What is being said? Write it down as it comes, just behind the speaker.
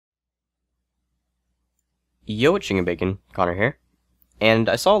Yo, it's Chicken Bacon, Connor here, and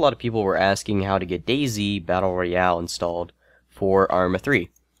I saw a lot of people were asking how to get DayZ Battle Royale installed for Arma 3.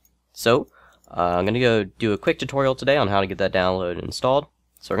 So, I'm going to go do a quick tutorial today on how to get that download and installed.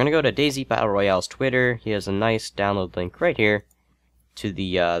 So we're going to go to DayZ Battle Royale's Twitter. He has a nice download link right here to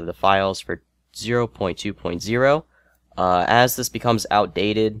the files for 0.2.0. As this becomes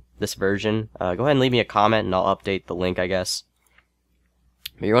outdated, this version, go ahead and leave me a comment and I'll update the link, I guess.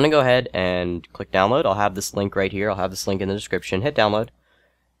 But you want to go ahead and click download. I'll have this link right here. I'll have this link in the description. Hit download.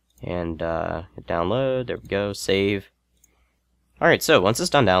 And hit download. There we go. Save. Alright, so once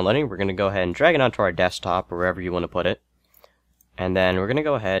it's done downloading, we're going to go ahead and drag it onto our desktop or wherever you want to put it. And then we're going to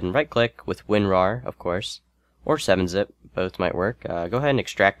go ahead and right click with WinRAR, of course, or 7-zip. Both might work. Go ahead and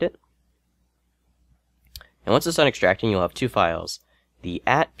extract it. And once it's done extracting, you'll have two files. The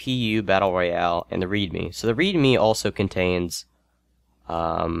 @pu Battle Royale and the README. So the README also contains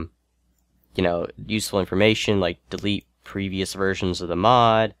useful information like delete previous versions of the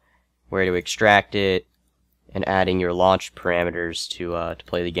mod, where to extract it, and adding your launch parameters to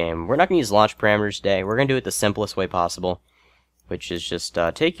play the game. We're not going to use launch parameters today. We're going to do it the simplest way possible, which is just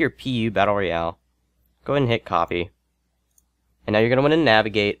take your PU Battle Royale, go ahead and hit copy, and now you're going to want to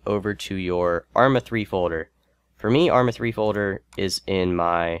navigate over to your Arma 3 folder. For me, Arma 3 folder is in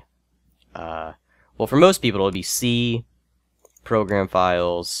my, well, for most people it'll be C, Program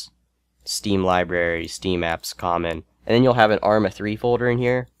Files, Steam Library, Steam Apps, Common, and then you'll have an Arma 3 folder in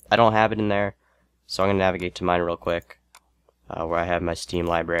here. I don't have it in there, so I'm going to navigate to mine real quick, where I have my Steam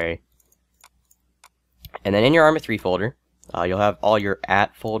Library. And then in your Arma 3 folder, you'll have all your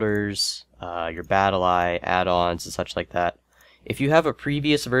folders, your BattleEye, add-ons, and such like that. If you have a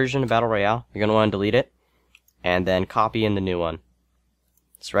previous version of Battle Royale, you're going to want to delete it, and then copy in the new one.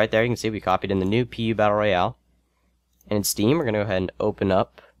 So right there, you can see we copied in the new PU Battle Royale. And in Steam, we're going to go ahead and open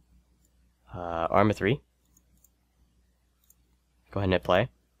up Arma 3. Go ahead and hit play.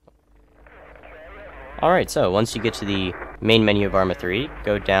 Alright, so once you get to the main menu of Arma 3,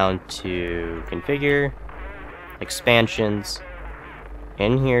 go down to Configure, Expansions.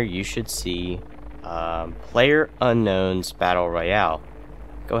 In here, you should see Player Unknown's Battle Royale.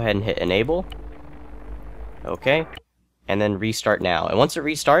 Go ahead and hit Enable. Okay. And then Restart Now. And once it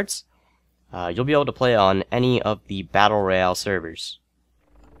restarts, you'll be able to play on any of the Battle Royale servers.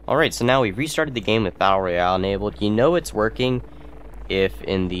 Alright, so now we've restarted the game with Battle Royale enabled. You know it's working if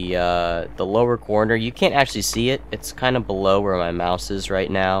in the lower corner, you can't actually see it. It's kind of below where my mouse is right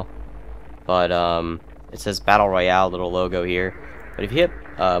now. But it says Battle Royale, little logo here. But if you hit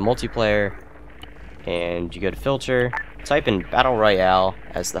multiplayer and you go to filter, type in Battle Royale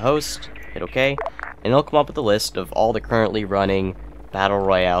as the host, hit OK, and it'll come up with a list of all the currently running Battle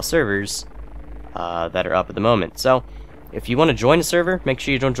Royale servers that are up at the moment. So, if you want to join a server, make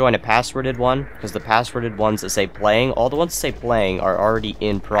sure you don't join a passworded one, because the passworded ones that say playing, all the ones that say playing are already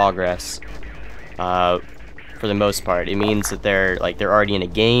in progress for the most part. It means that they're already in a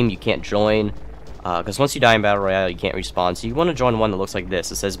game, you can't join, because once you die in Battle Royale, you can't respawn. So you want to join one that looks like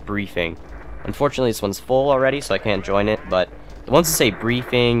this. It says briefing. Unfortunately, this one's full already, so I can't join it, but the ones that say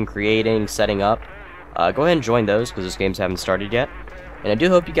briefing, creating, setting up, go ahead and join those, because those games haven't started yet. And I do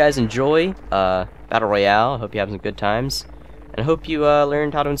hope you guys enjoy Battle Royale. I hope you have some good times. And I hope you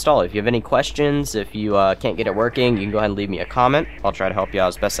learned how to install it. If you have any questions, if you can't get it working, you can go ahead and leave me a comment. I'll try to help you out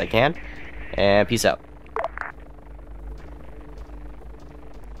as best I can. And peace out.